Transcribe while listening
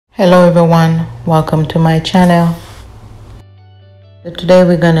Hello everyone, welcome to my channel. So today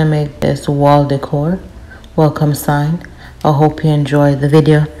we're gonna make this wall decor welcome sign. I hope you enjoy the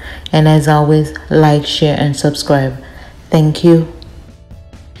video, and as always, like, share and subscribe. Thank you.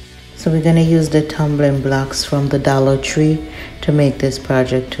 So we're gonna use the tumbling blocks from the Dollar Tree to make this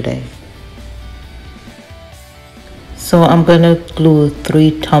project today. So I'm gonna glue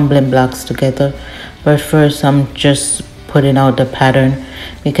 3 tumbling blocks together, but first I'm just putting out the pattern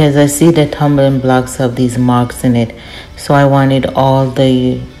because I see the tumbling blocks have these marks in it, so I wanted all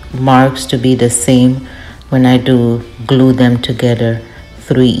the marks to be the same when I do glue them together,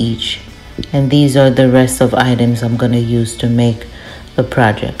 3 each. And these are the rest of items I'm going to use to make the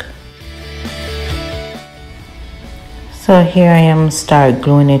project. So here I am, start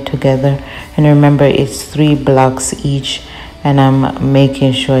gluing it together, and remember it's 3 blocks each, and I'm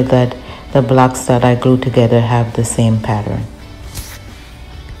making sure that the blocks that I glue together have the same pattern.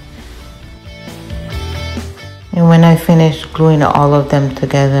 And when I finished gluing all of them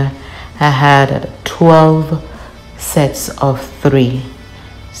together, I had 12 sets of 3.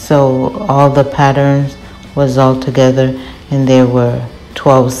 So all the patterns was all together, and there were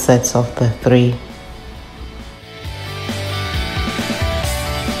 12 sets of the 3.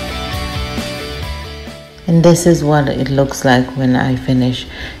 And this is what it looks like when I finish.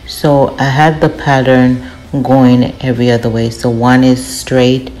 So I had the pattern going every other way. So one is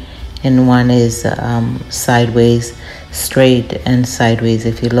straight and one is sideways, straight and sideways.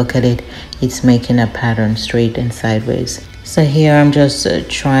 If you look at it, it's making a pattern straight and sideways. So here I'm just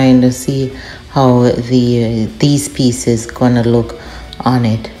trying to see how these pieces gonna look on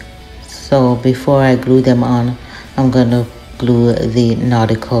it. So before I glue them on, I'm gonna glue the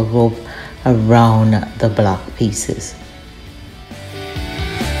nautical rope around the block pieces.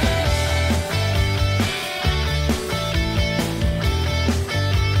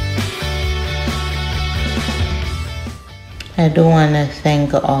 I do want to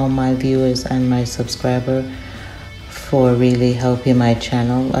thank all my viewers and my subscribers for really helping my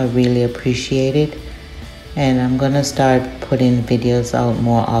channel. I really appreciate it, and I'm gonna start putting videos out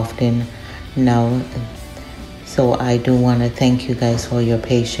more often now. So I do want to thank you guys for your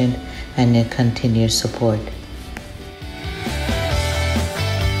patience and your continued support.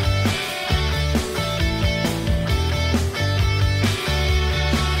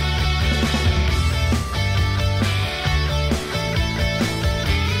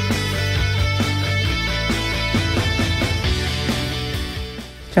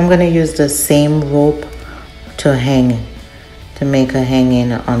 So I'm going to use the same rope to hang, to make a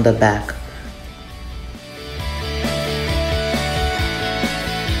hanging on the back.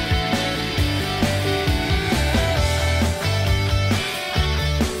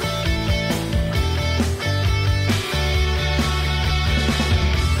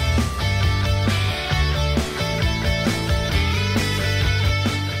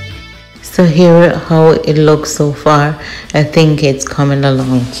 So here how it looks so far. I think it's coming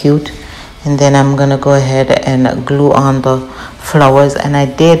along cute. And then I'm gonna go ahead and glue on the flowers, and I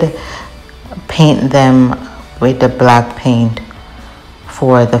did paint them with the black paint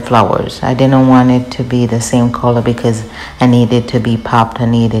for the flowers. I didn't want it to be the same color because I needed to be popped. I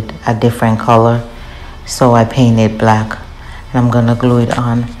needed a different color, so I painted black, and I'm gonna glue it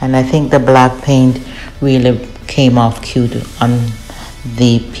on. And I think the black paint really came off cute on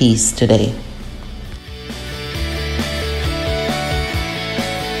the piece today.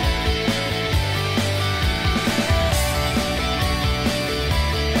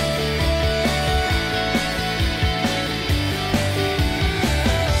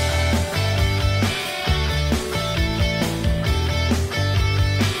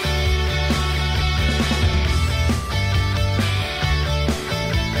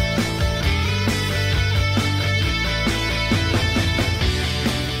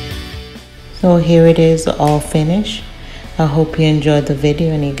 So here it is, all finished. I hope you enjoyed the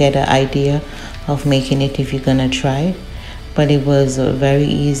video and you get an idea of making it if you're gonna try it. But it was very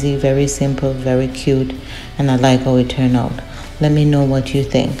easy, very simple, very cute, and I like how it turned out. Let me know what you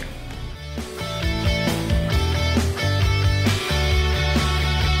think.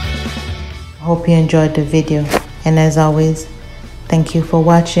 Hope you enjoyed the video, and as always, thank you for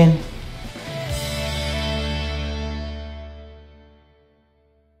watching.